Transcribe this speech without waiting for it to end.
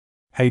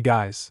Hey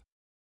guys!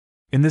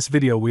 In this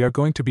video we are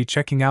going to be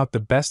checking out the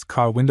best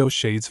car window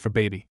shades for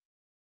baby.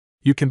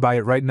 You can buy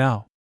it right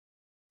now.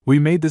 We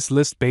made this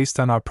list based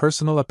on our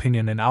personal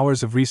opinion and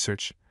hours of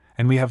research,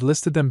 and we have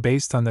listed them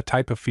based on the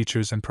type of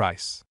features and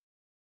price.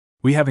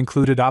 We have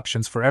included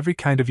options for every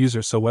kind of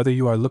user, so whether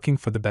you are looking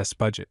for the best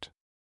budget.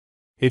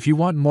 If you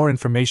want more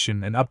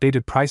information and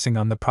updated pricing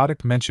on the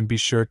product mentioned, be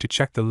sure to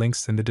check the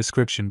links in the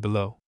description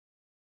below.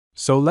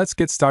 So let's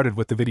get started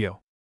with the video.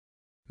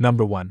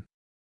 Number 1.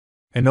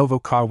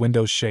 Enovoe Car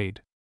Window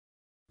Shade.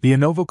 The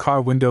Enovoe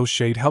Car Window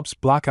Shade helps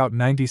block out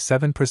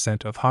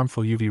 97% of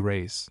harmful UV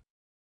rays.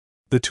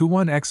 The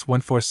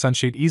 21x14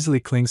 sunshade easily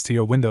clings to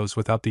your windows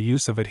without the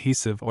use of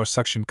adhesive or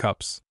suction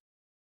cups.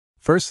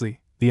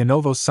 Firstly, the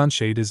Enovoe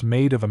sunshade is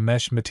made of a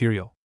mesh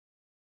material.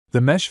 The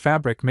mesh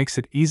fabric makes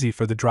it easy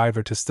for the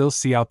driver to still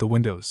see out the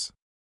windows.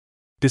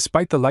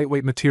 Despite the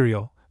lightweight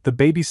material, the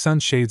baby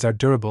sunshades are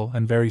durable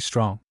and very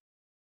strong.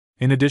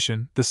 In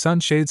addition, the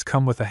sunshades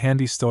come with a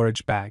handy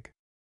storage bag.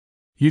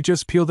 You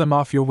just peel them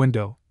off your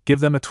window, give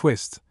them a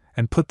twist,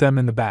 and put them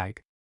in the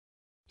bag.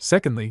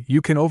 Secondly,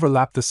 you can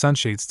overlap the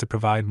sunshades to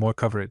provide more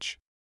coverage.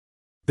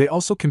 They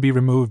also can be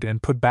removed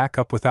and put back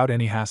up without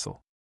any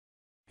hassle.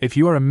 If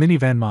you are a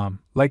minivan mom,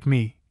 like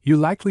me, you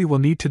likely will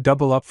need to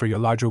double up for your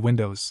larger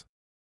windows.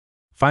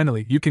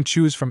 Finally, you can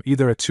choose from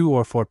either a 2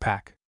 or 4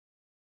 pack.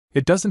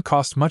 It doesn't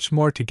cost much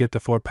more to get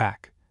the 4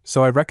 pack,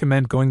 so I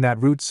recommend going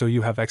that route so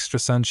you have extra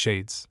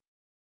sunshades.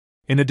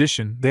 In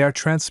addition, they are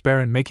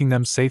transparent, making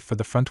them safe for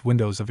the front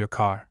windows of your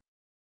car.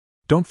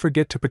 Don't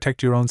forget to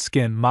protect your own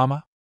skin,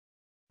 mama.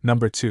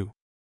 Number 2.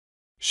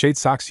 Shade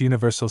Sox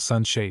Universal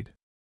Sunshade.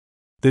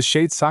 The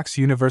Shade Sox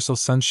Universal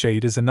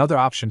Sunshade is another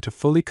option to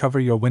fully cover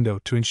your window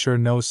to ensure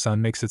no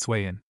sun makes its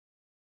way in.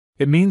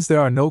 It means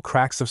there are no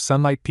cracks of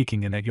sunlight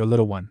peeking in at your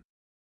little one.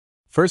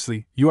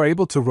 Firstly, you are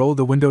able to roll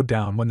the window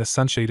down when the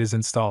sunshade is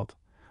installed,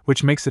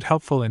 which makes it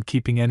helpful in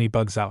keeping any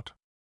bugs out.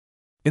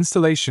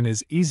 Installation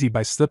is easy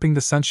by slipping the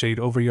sunshade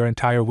over your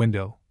entire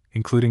window,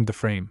 including the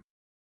frame.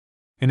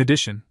 In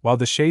addition, while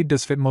the shade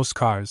does fit most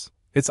cars,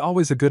 it's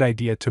always a good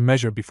idea to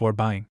measure before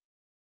buying.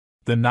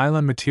 The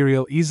nylon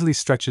material easily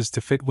stretches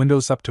to fit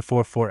windows up to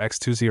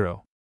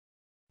 44x20.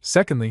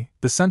 Secondly,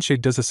 the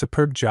sunshade does a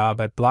superb job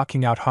at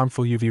blocking out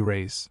harmful UV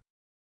rays.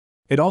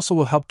 It also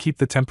will help keep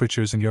the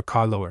temperatures in your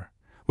car lower,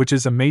 which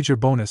is a major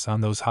bonus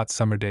on those hot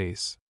summer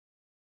days.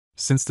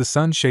 Since the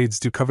sunshades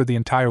do cover the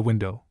entire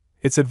window,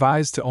 it's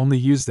advised to only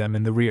use them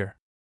in the rear.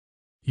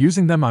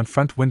 Using them on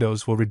front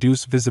windows will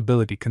reduce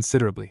visibility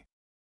considerably.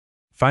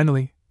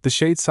 Finally, the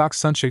Shade Sox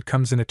Sunshade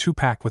comes in a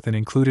 2-pack with an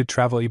included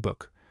travel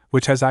ebook,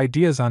 which has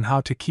ideas on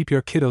how to keep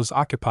your kiddos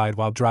occupied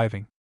while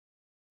driving.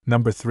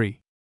 Number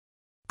 3.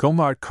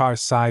 ggomaART Car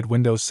Side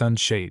Window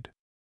Sunshade.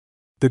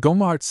 The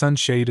ggomaART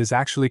sunshade is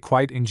actually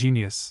quite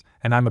ingenious,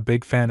 and I'm a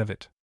big fan of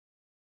it.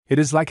 It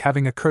is like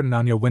having a curtain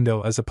on your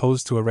window as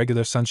opposed to a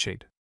regular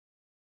sunshade.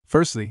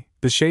 Firstly,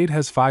 the shade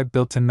has 5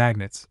 built-in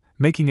magnets,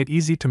 making it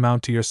easy to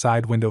mount to your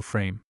side window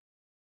frame.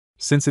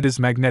 Since it is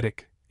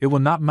magnetic, it will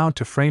not mount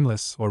to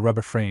frameless or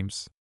rubber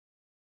frames.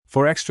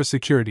 For extra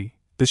security,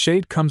 the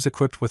shade comes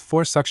equipped with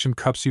 4 suction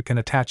cups you can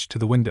attach to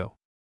the window.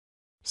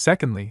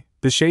 Secondly,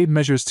 the shade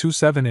measures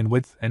 2.7 in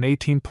width and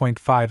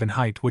 18.5 in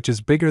height, which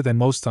is bigger than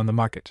most on the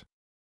market.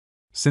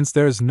 Since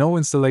there is no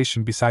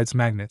installation besides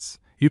magnets,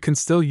 you can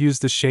still use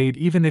the shade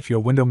even if your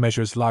window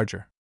measures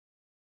larger.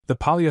 The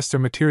polyester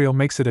material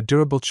makes it a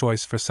durable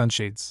choice for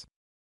sunshades.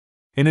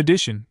 In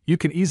addition, you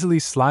can easily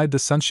slide the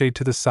sunshade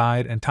to the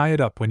side and tie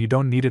it up when you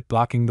don't need it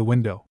blocking the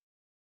window.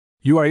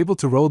 You are able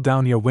to roll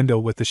down your window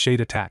with the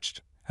shade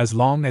attached, as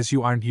long as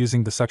you aren't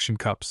using the suction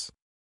cups.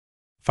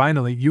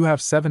 Finally, you have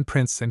 7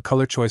 prints and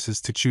color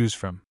choices to choose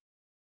from.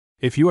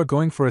 If you are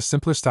going for a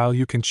simpler style,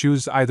 you can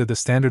choose either the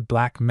standard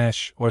black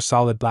mesh or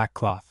solid black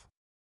cloth.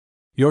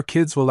 Your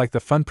kids will like the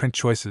fun print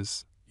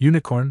choices: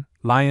 unicorn,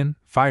 lion,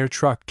 fire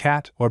truck,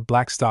 cat, or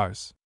black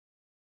stars.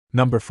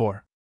 Number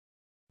 4.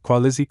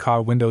 Qualizzi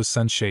Car Windows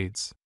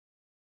Sunshades.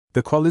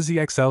 The Qualizzi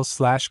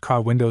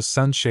XL/Car Windows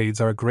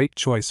Sunshades are a great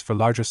choice for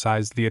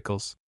larger-sized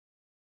vehicles.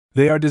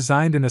 They are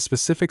designed in a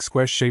specific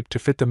square shape to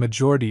fit the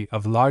majority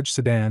of large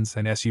sedans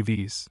and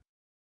SUVs.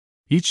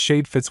 Each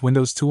shade fits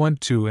windows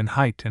 212 in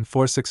height and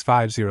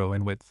 4650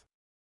 in width.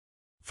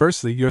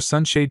 Firstly, your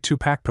sunshade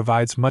 2-pack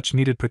provides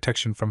much-needed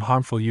protection from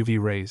harmful UV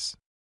rays.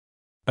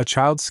 A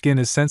child's skin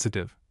is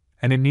sensitive,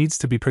 and it needs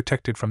to be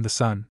protected from the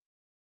sun.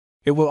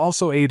 It will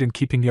also aid in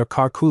keeping your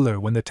car cooler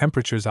when the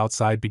temperatures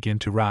outside begin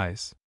to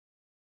rise.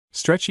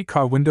 Stretchy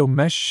car window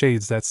mesh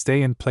shades that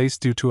stay in place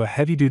due to a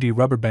heavy-duty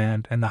rubber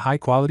band and the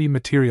high-quality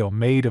material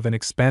made of an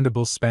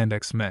expandable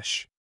spandex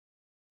mesh.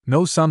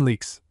 No sun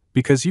leaks,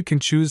 because you can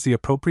choose the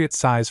appropriate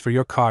size for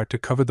your car to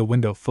cover the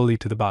window fully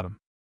to the bottom.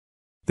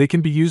 They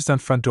can be used on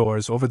front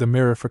doors over the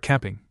mirror for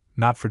camping,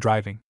 not for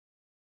driving.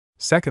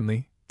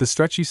 Secondly, the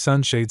stretchy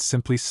sunshades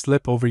simply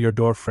slip over your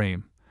door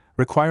frame,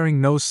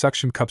 requiring no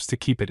suction cups to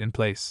keep it in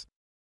place.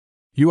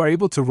 You are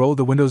able to roll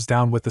the windows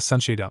down with the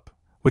sunshade up,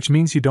 which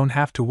means you don't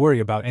have to worry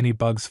about any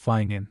bugs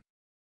flying in.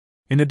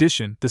 In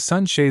addition, the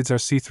sunshades are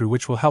see-through,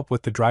 which will help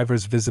with the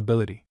driver's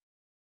visibility.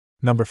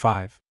 Number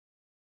 5.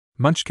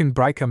 Munchkin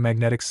Brica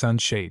Magnetic Sun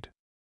Shade.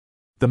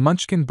 The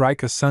Munchkin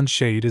Brica Sun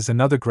Shade is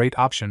another great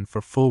option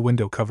for full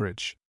window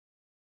coverage.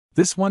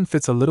 This one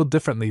fits a little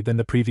differently than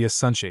the previous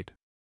sunshade.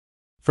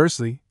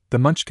 Firstly, the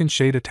Munchkin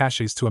shade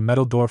attaches to a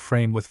metal door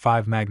frame with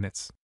 5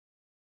 magnets.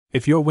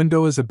 If your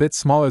window is a bit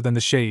smaller than the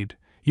shade,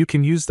 you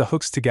can use the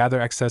hooks to gather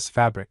excess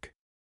fabric.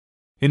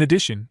 In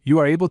addition, you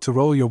are able to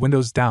roll your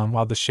windows down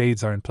while the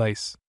shades are in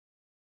place.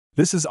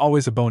 This is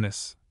always a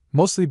bonus,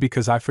 mostly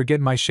because I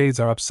forget my shades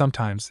are up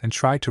sometimes and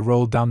try to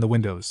roll down the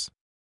windows.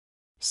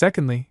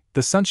 Secondly,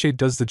 the sunshade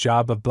does the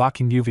job of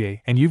blocking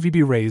UVA and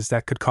UVB rays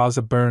that could cause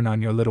a burn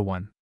on your little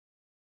one.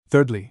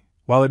 Thirdly,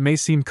 while it may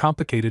seem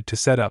complicated to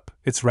set up,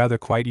 it's rather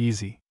quite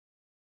easy.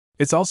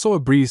 It's also a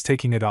breeze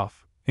taking it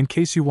off, in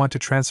case you want to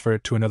transfer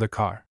it to another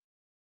car.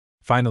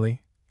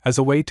 Finally, as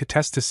a way to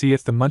test to see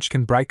if the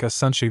Munchkin Brica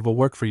sunshade will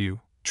work for you,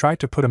 try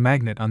to put a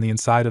magnet on the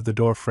inside of the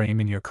door frame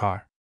in your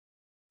car.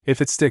 If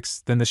it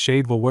sticks, then the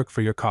shade will work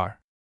for your car.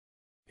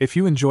 If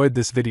you enjoyed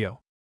this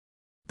video,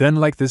 then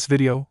like this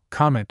video,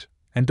 comment,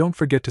 and don't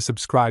forget to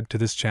subscribe to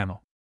this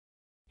channel.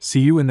 See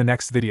you in the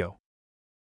next video.